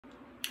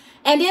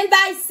And in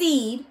thy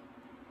seed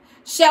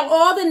shall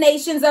all the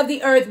nations of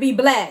the earth be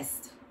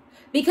blessed,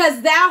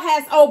 because thou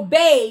hast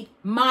obeyed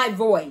my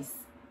voice.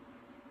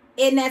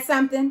 Isn't that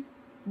something?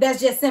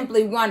 That's just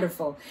simply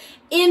wonderful.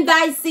 In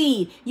thy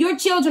seed, your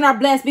children are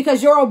blessed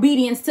because your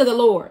obedience to the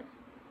Lord.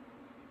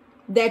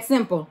 That's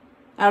simple.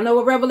 I don't know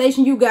what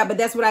revelation you got, but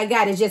that's what I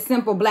got. It's just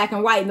simple, black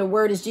and white, and the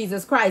word is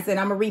Jesus Christ. And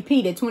I'm going to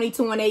repeat it,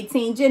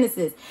 22:18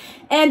 Genesis.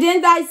 And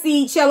in thy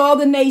seed shall all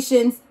the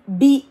nations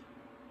be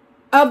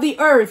of the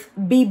earth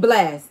be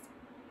blessed.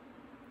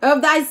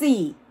 Of thy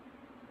seed,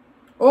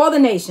 all the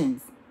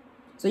nations.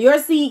 So your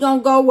seed going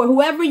to go where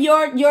whoever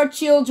your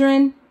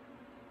children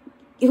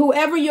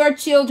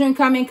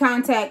come in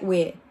contact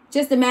with.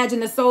 Just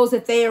imagine the souls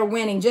that they are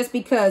winning just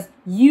because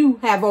you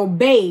have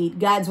obeyed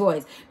God's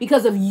voice,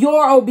 because of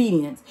your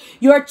obedience.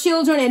 Your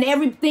children and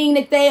everything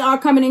that they are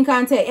coming in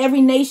contact,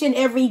 every nation,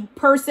 every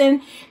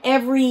person,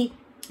 every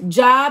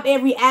job,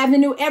 every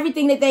avenue,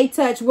 everything that they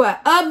touch,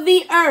 what? Of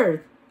the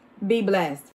earth, be blessed.